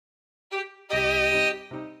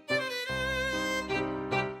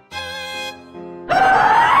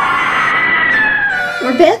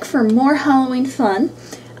We're back for more Halloween fun,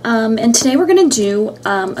 and today we're going to do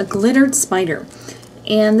a glittered spider.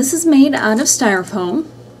 And this is made out of styrofoam,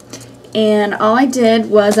 and all I did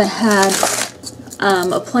was I had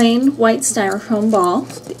a plain white styrofoam ball,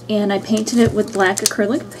 and I painted it with black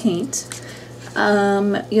acrylic paint.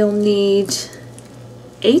 You'll need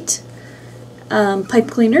 8 pipe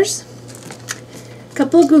cleaners, a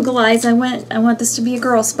couple of Google eyes. I want this to be a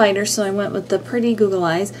girl spider, so I went with the pretty Google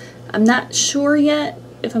eyes. I'm not sure yet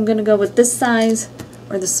if I'm going to go with this size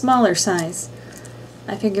or the smaller size.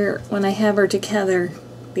 I figure when I have her together,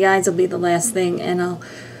 the eyes will be the last thing, and I'll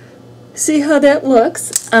see how that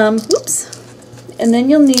looks. Oops. And then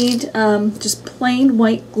you'll need just plain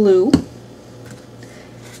white glue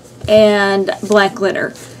and black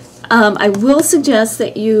glitter. I will suggest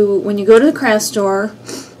that when you go to the craft store,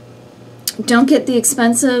 don't get the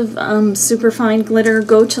expensive super fine glitter.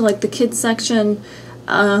 Go to like the kids section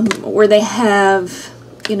where they have,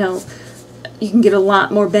 you can get a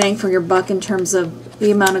lot more bang for your buck in terms of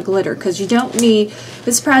the amount of glitter, because you don't need,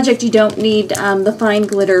 this project, you don't need the fine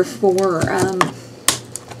glitter for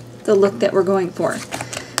the look that we're going for.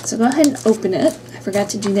 So go ahead and open it. I forgot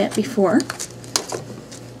to do that before.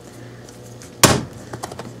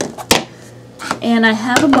 And I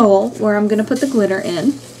have a bowl where I'm going to put the glitter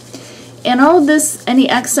in. And all of this, any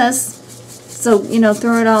excess, so,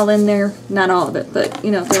 throw it all in there. Not all of it, but,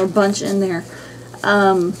 throw a bunch in there.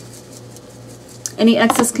 Any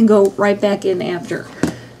excess can go right back in after.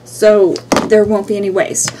 So there won't be any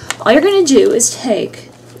waste. All you're going to do is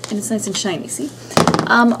take, and it's nice and shiny, see?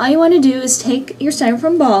 All you want to do is take your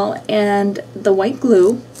styrofoam ball and the white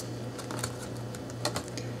glue,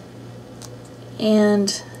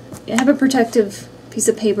 and have a protective piece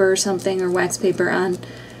of paper or something, or wax paper on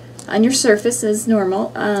your surface as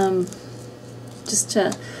normal, just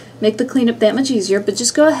to make the cleanup that much easier. But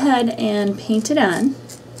just go ahead and paint it on.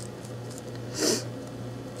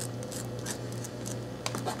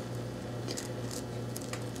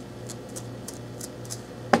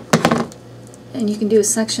 And you can do a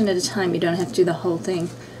section at a time. You don't have to do the whole thing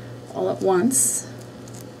all at once.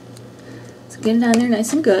 So get it on there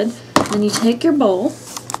nice and good. Then you take your bowl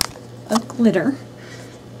of glitter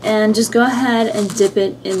and just go ahead and dip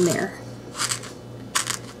it in there.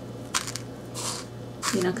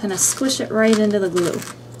 Kind of squish it right into the glue.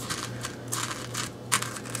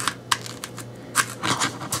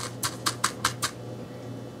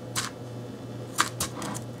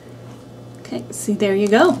 Okay, see, there you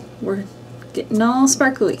go. We're getting all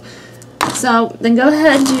sparkly. So then go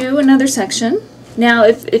ahead and do another section. Now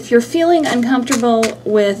if you're feeling uncomfortable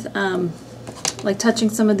with like touching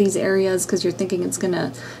some of these areas because you're thinking it's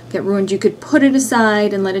gonna get ruined, you could put it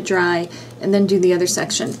aside and let it dry and then do the other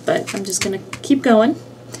section. But I'm just gonna keep going,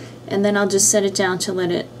 and then I'll just set it down to let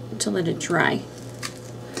it dry.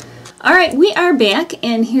 Alright, we are back,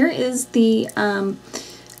 and here is the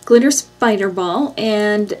glitter spider ball,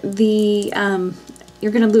 and the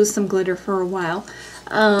you're gonna lose some glitter for a while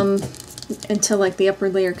until like the upper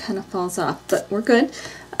layer kind of falls off, but we're good.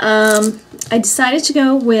 I decided to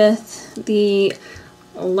go with the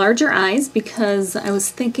larger eyes because I was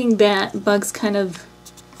thinking that bugs kind of,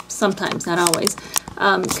 sometimes, not always,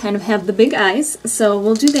 kind of have the big eyes, so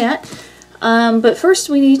we'll do that. But first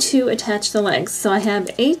we need to attach the legs. So I have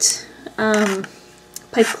 8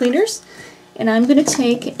 pipe cleaners, and I'm going to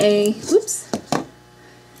take a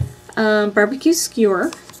barbecue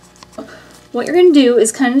skewer. What you're going to do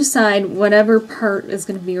is kind of decide whatever part is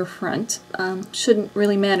going to be your front. Shouldn't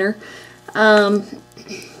really matter.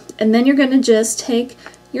 And then you're going to just take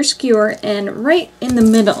your skewer and right in the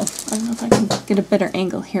middle, I don't know if I can get a better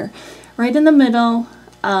angle here, right in the middle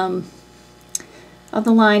of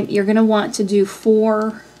the line, you're going to want to do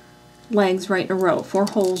 4 legs right in a row, 4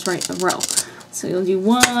 holes right in a row. So you'll do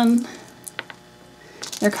 1,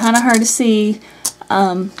 they're kind of hard to see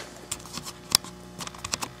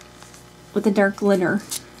with the dark glitter.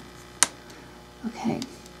 Okay,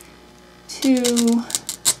 2,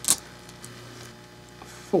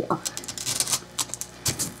 4.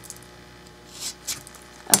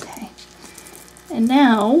 Okay, and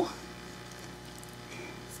now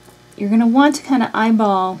you're going to want to kind of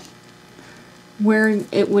eyeball where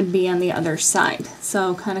it would be on the other side.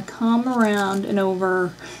 So kind of come around and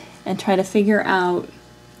over and try to figure out.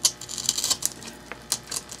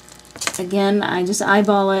 Again, I just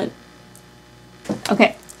eyeball it.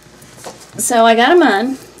 Okay, so I got them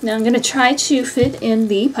on. Now I'm going to try to fit in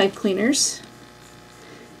the pipe cleaners.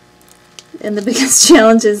 And the biggest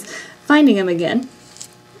challenge is finding them again.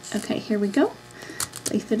 Okay, here we go.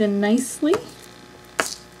 They fit in nicely.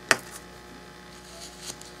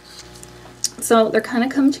 So they're kind of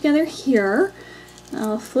coming together here.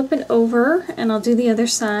 I'll flip it over and I'll do the other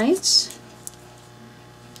side.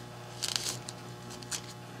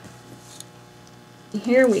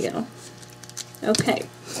 Here we go. Okay.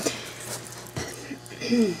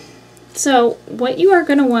 So what you are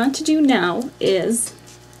going to want to do now is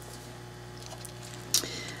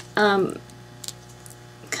kind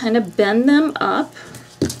of bend them up.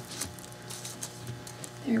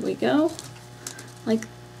 There we go. Like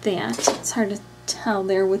that. It's hard to tell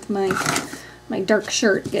there with my dark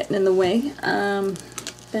shirt getting in the way.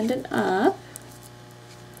 Bend it up.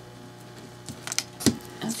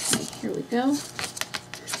 Okay, here we go.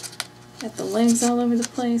 Got the legs all over the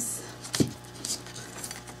place.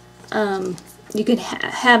 You could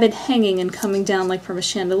have it hanging and coming down like from a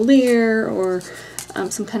chandelier or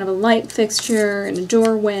some kind of a light fixture in a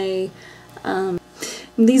doorway.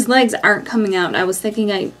 These legs aren't coming out. I was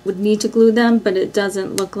thinking I would need to glue them, but it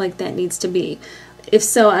doesn't look like that needs to be. If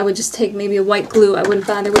so, I would just take maybe a white glue. I wouldn't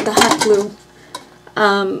bother with the hot glue.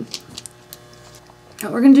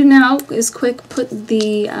 What we're going to do now is quick put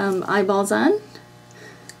the eyeballs on.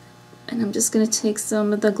 And I'm just going to take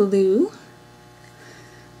some of the glue,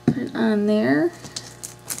 put it on there.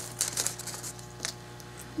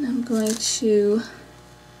 And I'm going to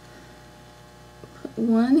put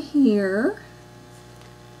one here.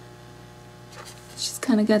 She's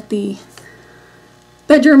kind of got the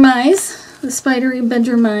bedroom eyes, the spidery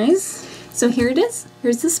bedroom eyes. So here it is.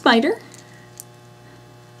 Here's the spider.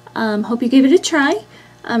 Hope you gave it a try.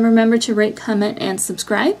 Remember to rate, comment, and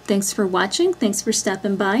subscribe. Thanks for watching. Thanks for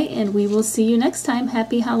stopping by, and we will see you next time.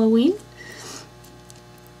 Happy Halloween.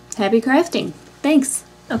 Happy crafting. Thanks.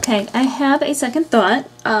 Okay, I have a second thought.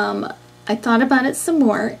 I thought about it some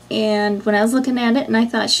more, and when I was looking at it, and I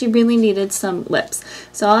thought she really needed some lips.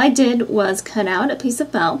 So all I did was cut out a piece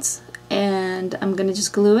of felt, and I'm going to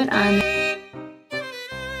just glue it on.